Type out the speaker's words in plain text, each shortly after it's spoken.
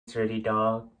It's really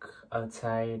dark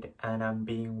outside and I'm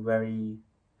being very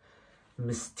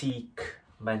mystique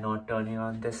by not turning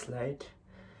on this light.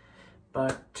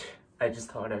 But I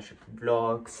just thought I should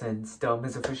vlog since term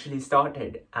has officially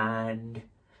started, and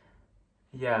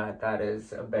yeah, that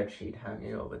is a bedsheet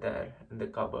hanging over there in the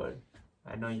cupboard.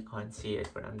 I know you can't see it,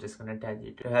 but I'm just gonna tell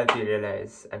you to help you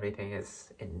realize everything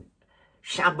is in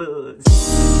shambles.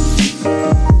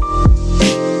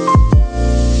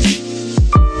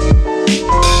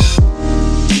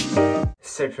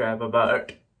 Sit rep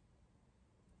about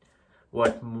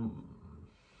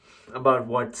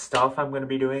what stuff I'm gonna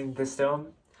be doing this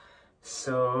term.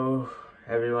 So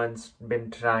everyone's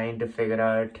been trying to figure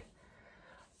out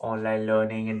online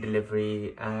learning and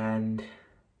delivery, and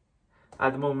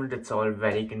at the moment it's all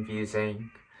very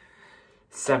confusing.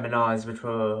 Seminars which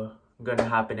were gonna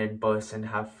happen in person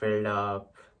have filled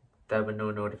up. There were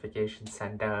no notifications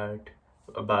sent out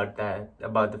about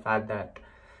the fact that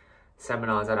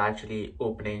seminars are actually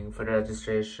opening for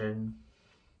registration,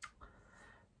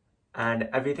 and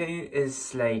everything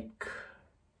is like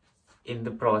in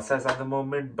the process at the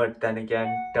moment. But then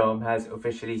again, term has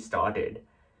officially started.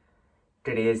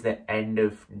 Today is the end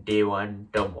of day one,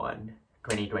 term 1,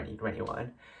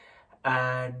 2020-21,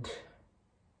 and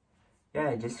yeah,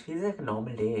 it just feels like a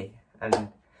normal day, and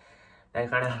that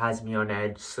kind of has me on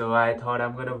edge. So I thought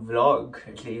I'm gonna vlog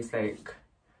at least like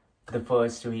the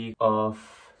first week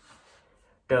of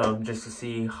term just to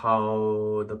see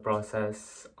how the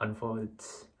process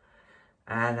unfolds,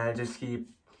 and I'll just keep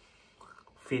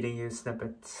feeding you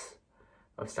snippets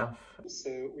of stuff.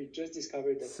 So we just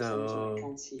discovered that I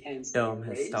can't see hands. Term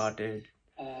has started.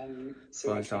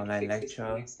 First online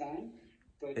lecture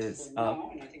is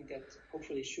up. And I think that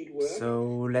hopefully should work.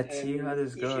 So let's see how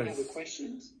this goes.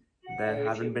 There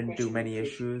haven't been too many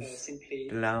issues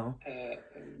till now,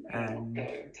 and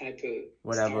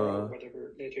whatever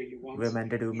we're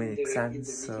meant to do makes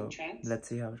sense. So let's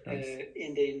see how it goes.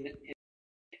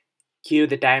 Cue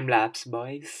the time lapse,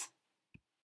 boys.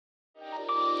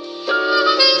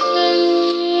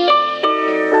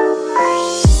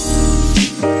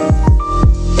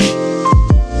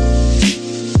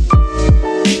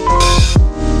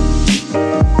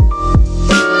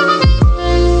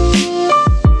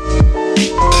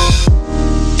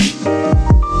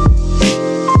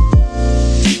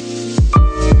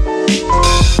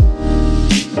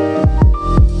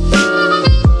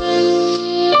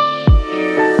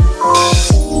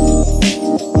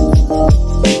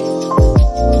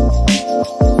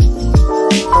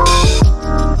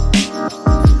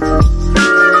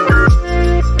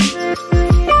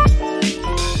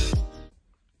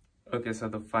 Okay, so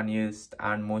the funniest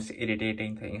and most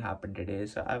irritating thing happened today.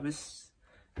 So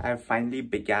I finally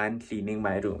began cleaning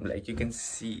my room. Like you can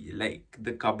see, like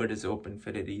the cupboard is open for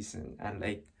a reason, and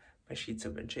like my sheets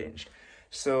have been changed.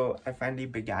 So I finally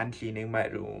began cleaning my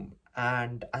room,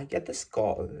 and I get this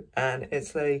call, and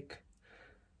it's like,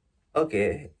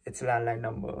 okay, it's a landline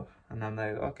number, and I'm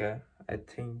like, okay, I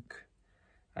think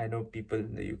I know people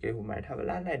in the UK who might have a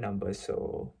landline number,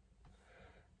 so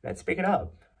let's pick it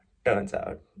up. Turns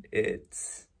out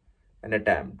it's an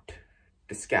attempt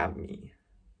to scam me,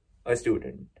 a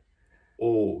student.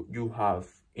 Oh, you have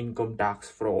income tax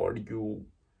fraud. You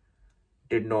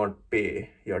did not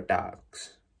pay your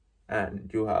tax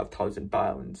and you have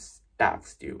 £1,000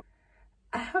 tax due.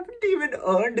 I haven't even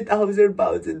earned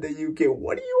 £1,000 in the UK.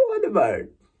 What are you on about?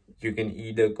 You can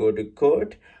either go to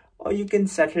court or you can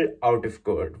settle out of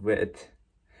court with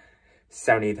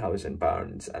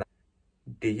 £70,000.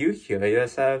 Do you hear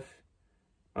yourself?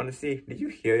 Honestly, did you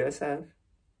hear yourself?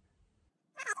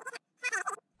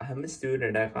 I'm a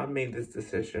student, I can't make this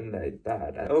decision like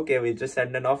that. Okay, we just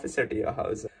send an officer to your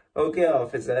house. Okay,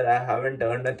 officer, I haven't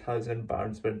earned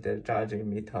 £1,000, but they're charging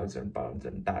me £1,000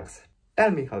 in tax.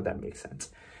 Tell me how that makes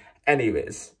sense.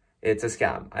 Anyways, it's a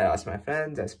scam. I asked my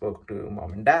friends, I spoke to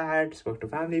mom and dad, spoke to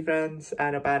family friends,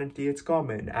 and apparently it's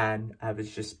common, and I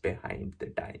was just behind the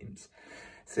times.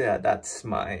 So yeah, that's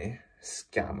my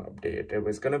scam update. It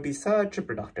was gonna be such a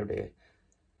productive day.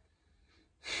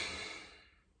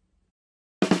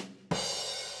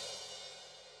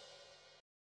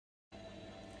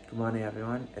 Good morning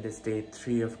everyone, it is day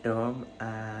 3 of term,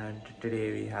 and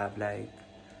today we have like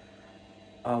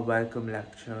a welcome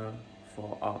lecture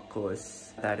for our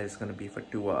course that is going to be for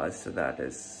 2 hours, so that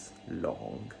is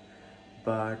long.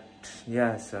 But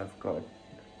yeah, so I've got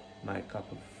my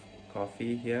cup of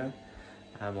coffee here.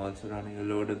 I'm also running a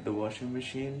load at the washing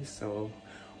machine, so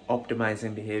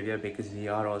optimizing behavior because we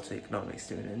are also economics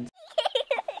students.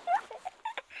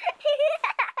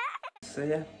 So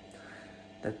yeah,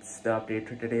 that's the update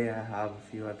for today. I have a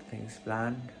few other things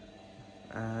planned.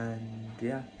 And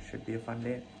yeah, should be a fun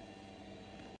day.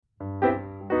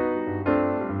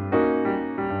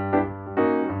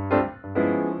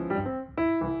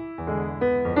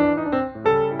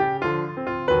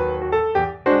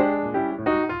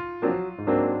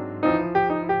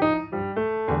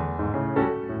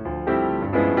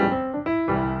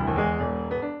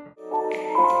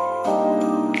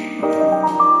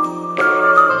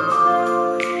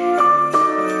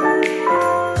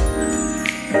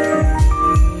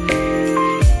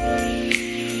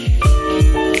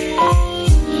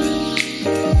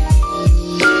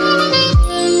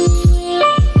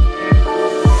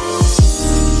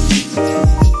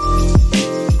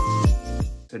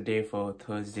 So day 4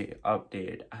 Thursday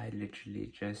update. I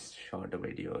literally just shot a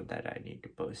video that I need to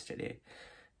post today,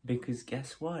 because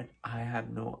guess what, I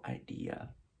have no idea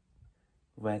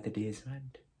where the days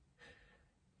went,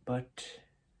 but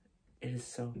it is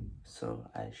so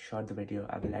I shot the video.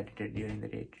 I will edit it during the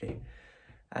day today,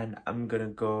 and I'm gonna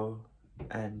go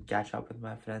and catch up with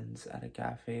my friends at a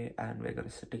cafe, and we're gonna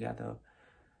sit together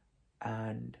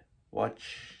and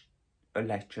watch a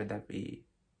lecture that we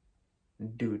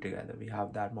do together. We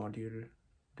have that module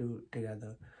do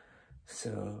together,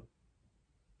 so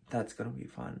that's gonna be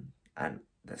fun, and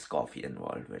there's coffee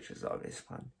involved, which is always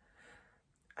fun.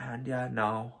 And yeah,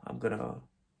 now I'm gonna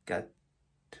get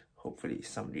hopefully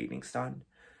some readings done,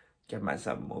 get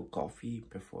myself more coffee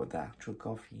before the actual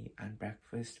coffee and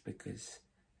breakfast, because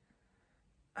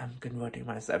I'm converting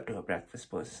myself to a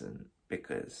breakfast person,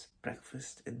 because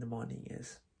breakfast in the morning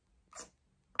is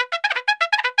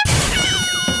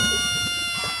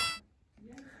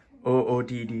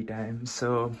OOTD time.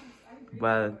 So,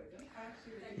 well,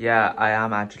 yeah, I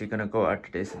am actually gonna go out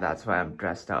today, so that's why I'm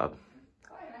dressed up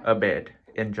a bit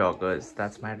in joggers.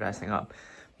 That's my dressing up.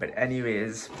 But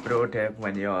anyways, pro tip,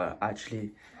 when you're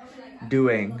actually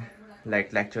doing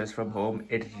like lectures from home,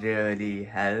 it really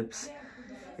helps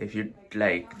if you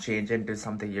like change into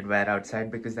something you'd wear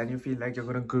outside, because then you feel like you're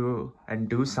gonna go and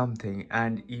do something,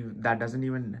 and that doesn't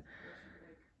even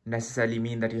necessarily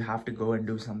mean that you have to go and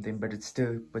do something, but it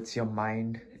still puts your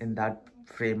mind in that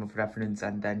frame of reference,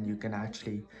 and then you can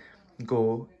actually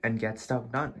go and get stuff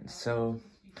done. So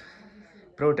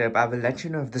pro tip, I will let you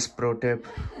know if this pro tip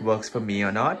works for me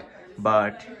or not,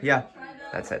 but yeah,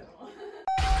 that's it.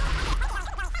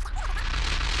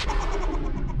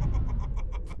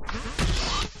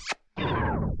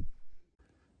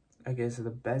 Okay, so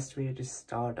the best way to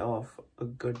start off a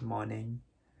good morning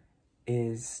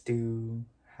is to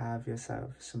have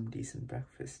yourself some decent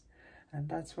breakfast, and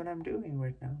that's what I'm doing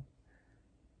right now.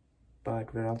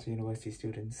 But we're also university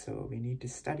students, so we need to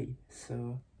study.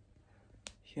 So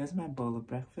here's my bowl of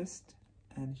breakfast,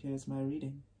 and here's my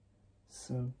reading.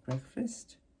 So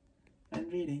breakfast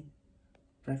and reading,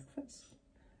 breakfast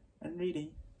and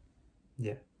reading.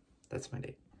 Yeah, that's my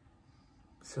day.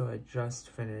 So I just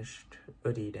finished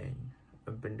a reading.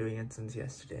 I've been doing it since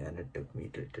yesterday, and it took me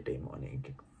till today morning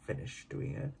to finish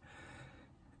doing it.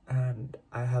 And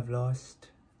I have lost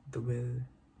the will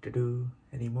to do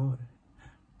any more.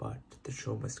 But the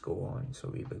show must go on, so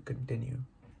we will continue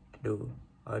to do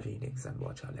our readings and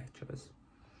watch our lectures.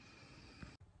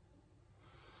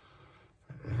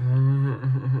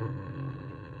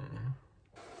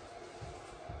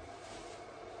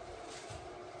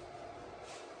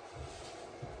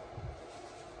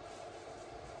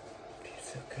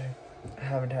 It's okay. I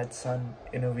haven't had sun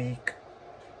in a week,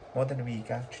 more than a week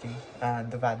actually,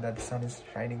 and the fact that the sun is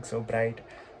shining so bright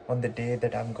on the day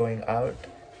that I'm going out,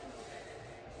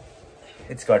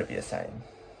 it's got to be a sign.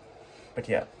 But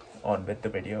yeah, on with the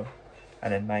video,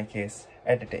 and in my case,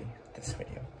 editing this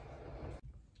video.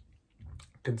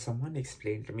 Can someone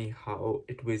explain to me how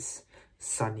it was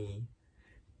sunny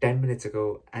 10 minutes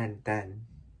ago and then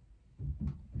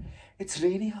it's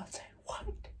raining outside? What?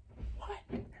 Why?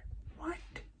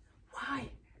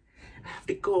 I have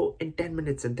to go in 10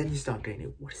 minutes and then you start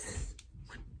raining. What is this?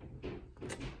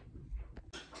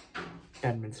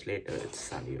 10 minutes later, it's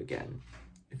sunny again.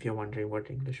 If you're wondering what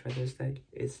English weather is like,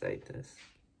 it's like this.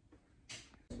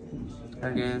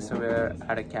 Okay, so we're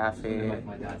at a cafe,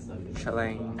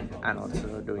 chilling and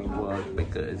also doing work,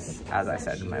 because as I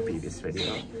said in my previous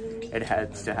video, it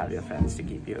helps to have your friends to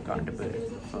keep you accountable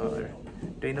for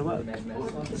doing the work.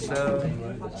 So,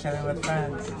 chilling with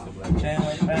friends.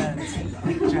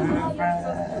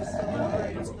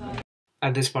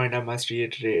 At this point, I must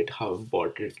reiterate how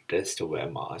important it is to wear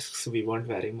masks. We weren't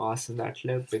wearing masks in that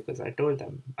clip because I told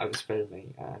them I was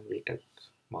filming and we took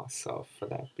masks off for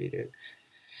that period.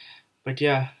 But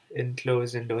yeah, in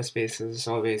closed indoor spaces,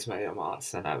 always wear your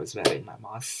mask, and I was wearing my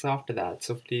masks after that.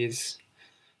 So please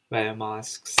Wear a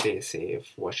mask, stay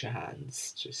safe, wash your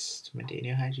hands, just maintain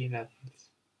your hygiene levels.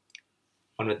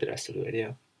 On with the rest of the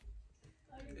video.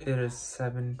 It is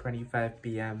 7:25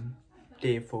 p.m.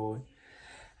 day 4,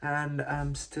 and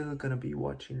I'm still gonna be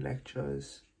watching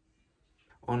lectures.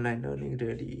 Online learning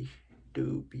really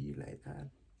do be like that.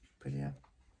 But yeah,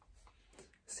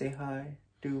 say hi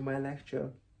to my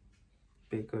lecture,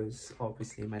 because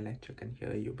obviously my lecture can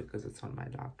hear you because it's on my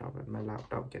laptop, and my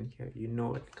laptop can hear you.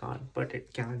 No, it can't, but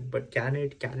it can. But can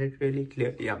it? Can it really?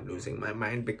 Clearly I'm losing my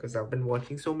mind because I've been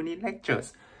watching so many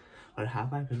lectures. Or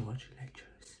have I been watching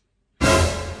lectures?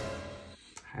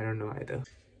 I don't know either.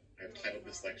 I've titled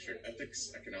this lecture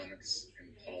Ethics, Economics, and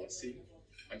Policy.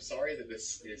 I'm sorry that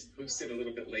this is posted a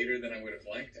little bit later than I would have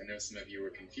liked. I know some of you were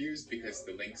confused because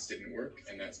the links didn't work,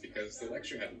 and that's because the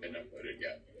lecture hadn't been uploaded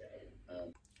yet.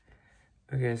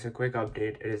 Okay, so quick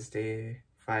update. It is day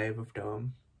 5 of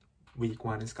term. Week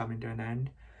 1 is coming to an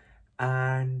end.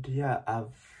 And yeah,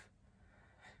 I've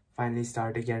finally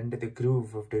started to get into the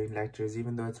groove of doing lectures,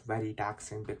 even though it's very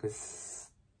taxing because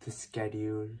the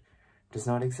schedule does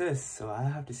not exist. So I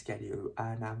have to schedule,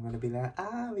 and I'm gonna be like,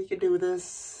 we can do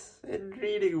this in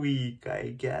reading week,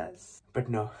 I guess. But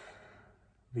no,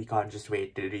 we can't just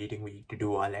wait till reading week to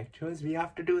do our lectures. We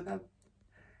have to do them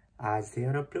as they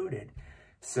are uploaded.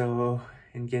 So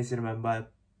in case you remember, I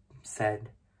said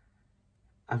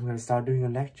I'm gonna start doing a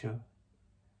lecture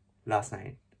last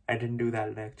night. I didn't do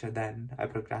that lecture then. I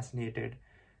procrastinated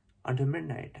until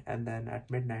midnight, and then at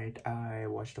midnight I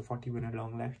watched a 40-minute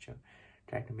long lecture,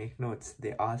 tried to make notes.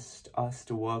 They asked us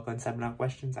to work on seminar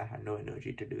questions. I had no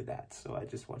energy to do that, so I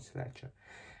just watched the lecture.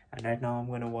 And right now I'm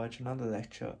going to watch another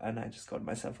lecture, and I just got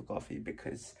myself a coffee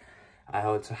because I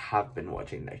also have been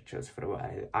watching lectures for a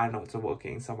while and also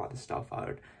working some other stuff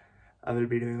out. I will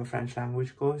be doing a French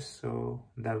language course, so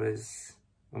there was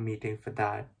a meeting for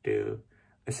that to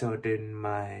ascertain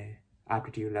my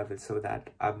aptitude level so that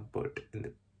I'm put in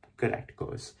the correct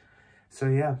course. So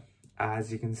yeah,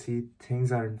 as you can see,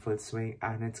 things are in full swing,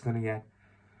 and it's gonna get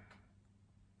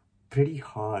pretty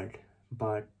hard,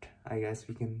 but I guess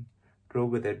we can grow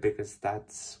with it because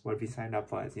that's what we signed up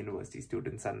for as university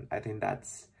students, and I think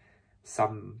that's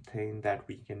something that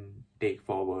we can take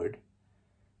forward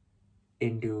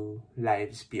into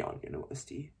lives beyond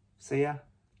university. So yeah,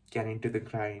 getting to the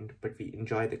grind, but we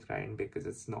enjoy the grind because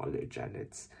it's knowledge, and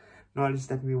it's knowledge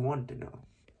that we want to know.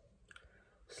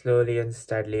 Slowly and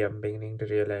steadily, I'm beginning to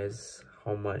realize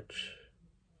how much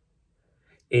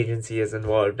agency is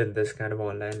involved in this kind of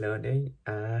online learning,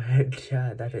 and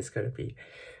yeah, that is going to be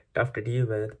tough to deal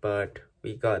with, but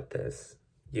we got this.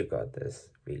 You got this.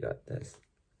 We got this.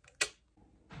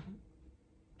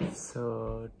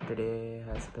 So today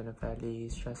has been a fairly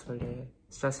stressful day.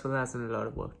 Stressful as in a lot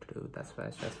of work to do. That's why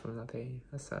stressful, nothing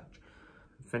as such.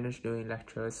 I finished doing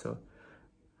lectures, so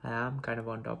I am kind of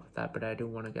on top of that, but I do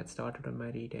want to get started on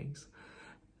my readings.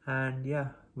 And yeah,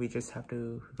 we just have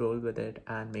to roll with it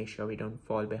and make sure we don't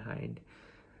fall behind.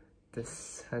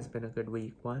 This has been a good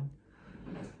week 1.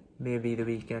 Maybe the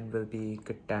weekend will be a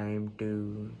good time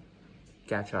to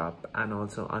catch up and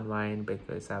also unwind,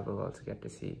 because I will also get to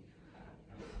see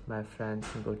my friends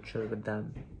and go chill with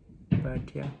them.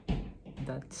 But yeah,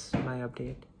 that's my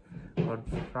update on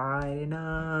Friday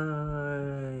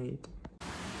night.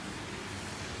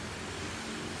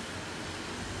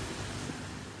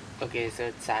 Okay, so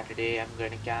it's Saturday. I'm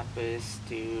going to campus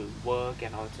to work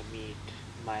and also meet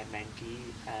my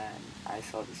mentee, and I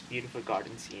saw this beautiful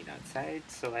garden scene outside,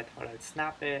 so I thought I'd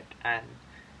snap it and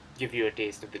give you a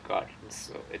taste of the garden.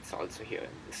 So it's also here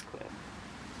in this clip.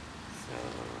 So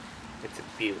it's a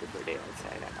beautiful day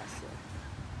outside, I must say.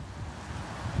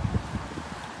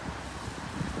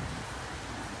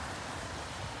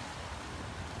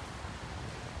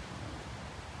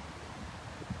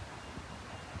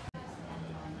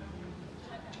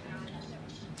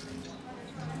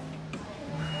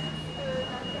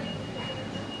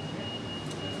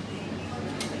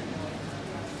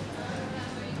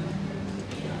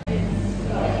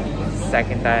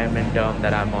 Second time in term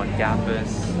that I'm on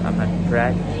campus. I'm at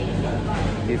Brett.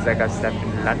 Feels like I've stepped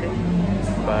in London,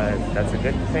 but that's a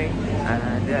good thing.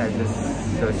 And yeah, it's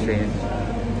just so strange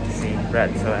seeing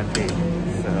Brett so empty.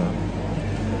 So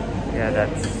yeah,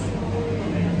 that's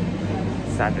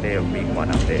Saturday of week 1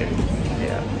 update.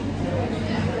 Yeah.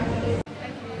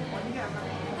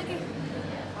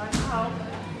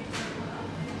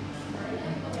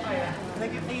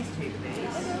 Look at these two,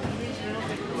 please.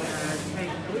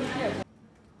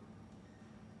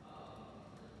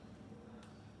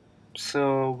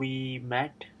 So we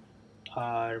met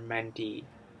our mentee,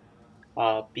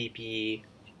 PP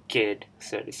kid,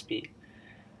 so to speak,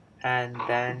 and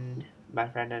then my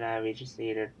friend and I, we just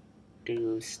ate at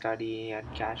to study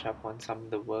and catch up on some of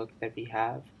the work that we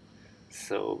have.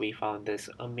 So we found this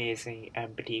amazing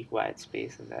empty quiet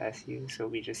space in the SU. So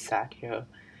we just sat here.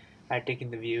 I took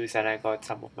in the views and I got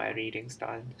some of my readings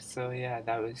done. So yeah,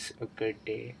 that was a good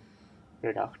day,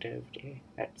 productive day,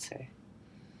 I'd say.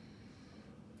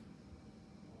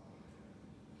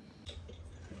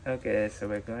 Okay, so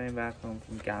we're going back home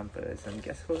from campus, and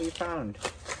guess what we found?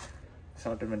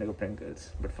 Salted vinegar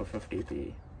Pringles, but for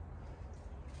 50p.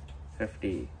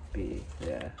 50p,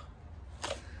 yeah.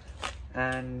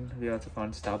 And we also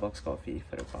found Starbucks coffee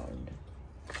for £1.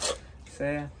 So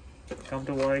yeah, come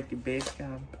to Warwick Base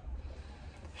Camp.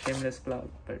 Shameless plug,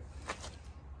 but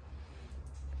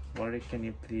Warwick, can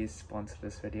you please sponsor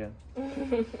this video?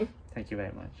 Thank you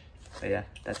very much. But yeah,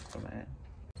 that's it from my end.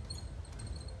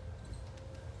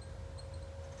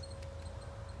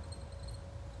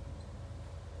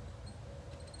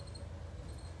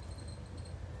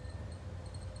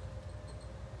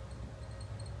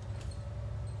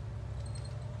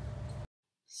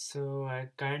 So I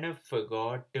kind of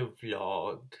forgot to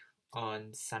vlog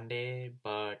on Sunday,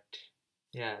 but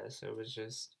yeah, so it was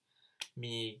just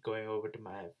me going over to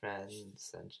my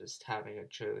friends and just having a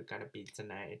chill kind of pizza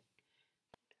night.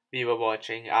 We were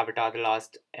watching Avatar: The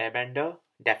Last Airbender.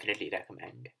 Definitely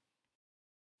recommend.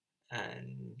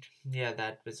 And yeah,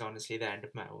 that was honestly the end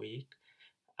of my week.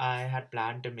 I had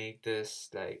planned to make this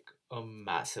like a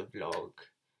massive vlog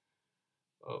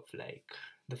of like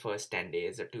the first 10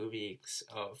 days or 2 weeks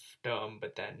of term,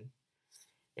 but then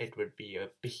it would be a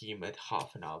behemoth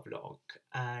half an hour vlog.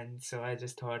 And so I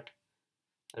just thought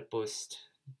I'll post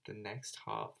the next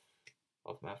half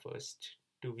of my first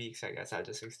 2 weeks. I guess I'll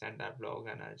just extend that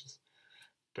vlog and I'll just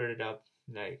put it up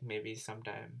like maybe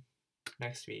sometime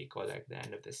next week or like the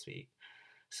end of this week.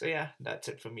 So yeah, that's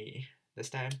it for me this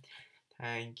time.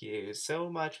 Thank you so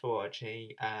much for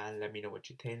watching, and let me know what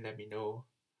you think. Let me know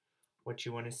what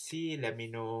you want to see. Let me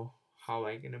know how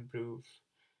I can improve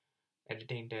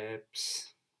editing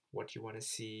tips, what you want to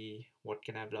see, what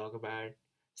can I vlog about,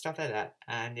 stuff like that.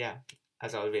 And yeah,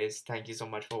 as always, thank you so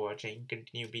much for watching.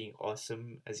 Continue being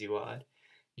awesome as you are.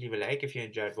 Leave a like if you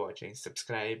enjoyed watching.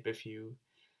 Subscribe if you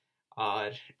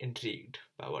are intrigued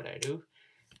by what I do,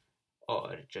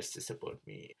 or just to support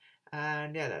me.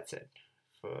 And yeah, that's it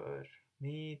for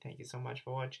me. Thank you so much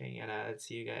for watching, and I'll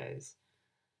see you guys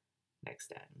next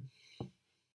time.